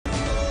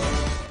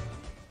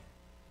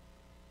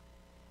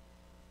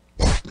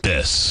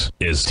This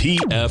is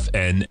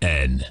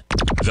TFNN,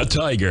 the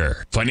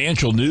Tiger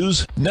Financial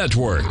News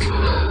Network.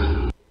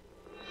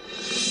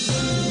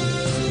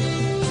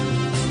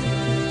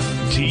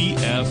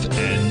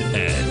 TFNN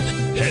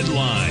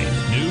Headline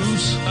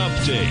News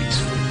Update.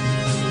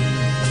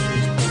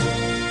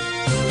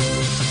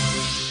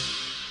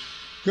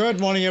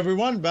 Good morning,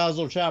 everyone.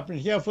 Basil, Chapman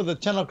here for the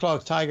 10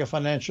 o'clock Tiger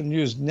Financial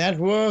News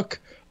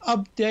Network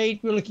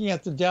update. We're looking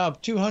at the Dow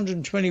up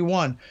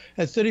 221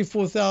 at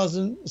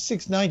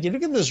 34,690.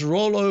 Look at this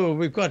rollover.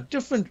 We've got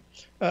different,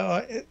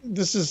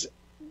 this is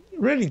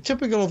really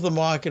typical of the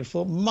market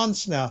for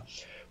months now.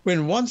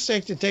 When one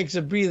sector takes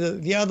a breather,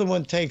 the other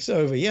one takes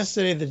over.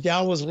 Yesterday, the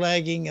Dow was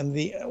lagging and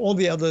all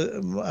the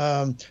other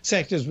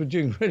sectors were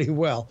doing really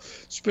well,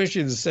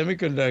 especially the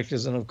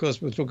semiconductors. And, of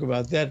course, we'll talk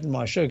about that in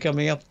my show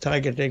coming up,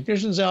 Tiger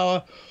Technicians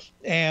Hour.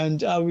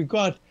 And we've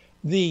got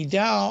the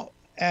Dow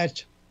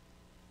at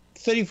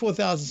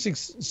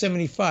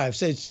 34,675.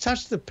 So it's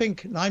touched the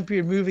pink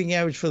 9-period moving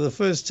average for the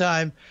first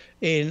time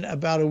in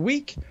about a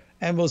week.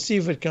 And we'll see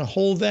if it can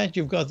hold that.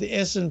 You've got the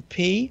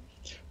S&P,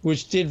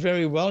 which did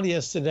very well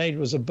yesterday. It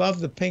was above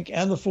the pink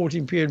and the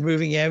 14-period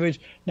moving average.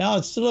 Now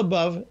it's still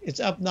above. It's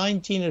up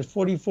 19 at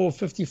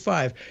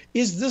 44.55.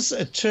 Is this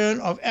a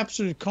turn of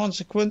absolute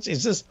consequence?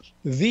 Is this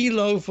the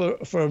low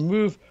for a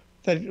move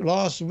that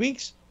last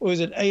week's, or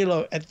is it a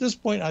low? At this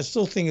point, I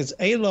still think it's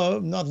a low,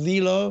 not the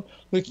low.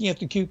 Looking at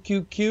the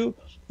QQQ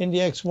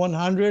Index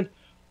 100,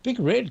 big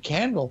red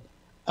candle,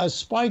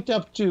 spiked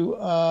up to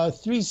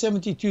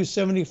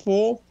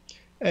 372.74.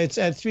 It's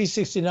at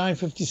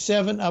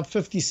 369.57, up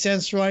 50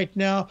 cents right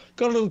now.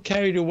 Got a little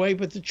carried away,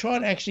 but the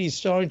chart actually is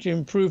starting to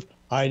improve.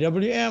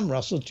 IWM,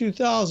 Russell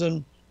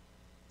 2000,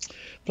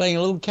 playing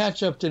a little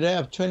catch-up today,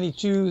 up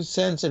 22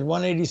 cents at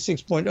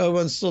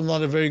 186.01. Still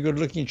not a very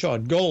good-looking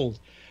chart. Gold.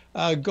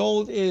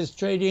 Gold is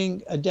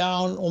trading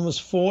down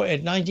almost 4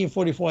 at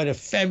 1944. Had a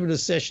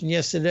fabulous session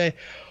yesterday.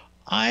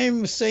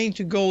 I'm saying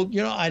to gold,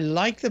 I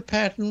like the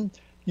pattern.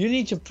 You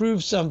need to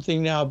prove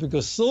something now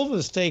because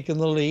silver's taken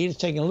the lead. It's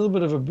taking a little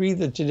bit of a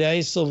breather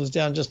today. Silver's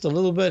down just a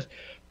little bit.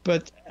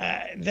 But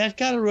that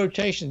kind of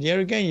rotation, here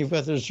again, you've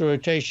got this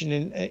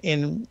rotation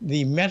in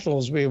the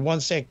metals where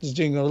one sector is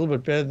doing a little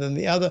bit better than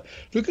the other.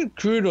 Look at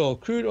crude oil.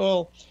 Crude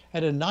oil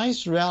had a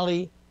nice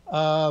rally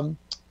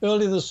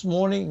early this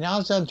morning. Now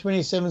it's down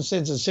 27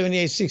 cents at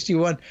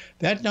 78.61.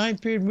 That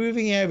 9-period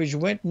moving average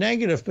went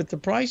negative, but the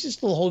price is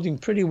still holding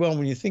pretty well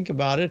when you think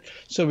about it.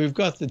 So we've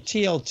got the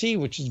TLT,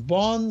 which is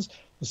bonds.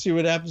 We'll see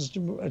what happens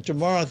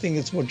tomorrow. I think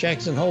it's more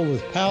Jackson Hole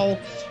with Powell.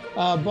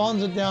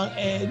 Bonds are down.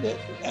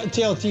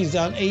 TLT is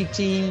down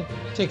 18.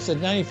 Ticks at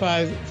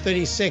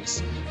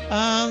 95.36.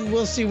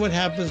 We'll see what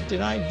happens. Did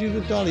I do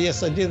the dollar?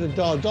 Yes, I did the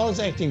dollar. Dollar's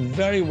acting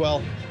very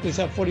well. It's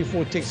up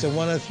 44 ticks at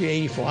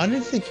 103.84. I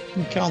don't think you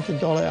can count the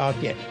dollar out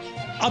yet.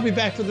 I'll be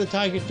back for the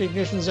Tiger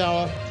Technicians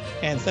Hour.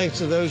 And thanks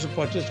to those who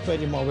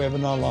participated in my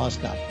webinar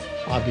last night.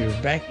 I'll be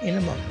back in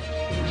a moment.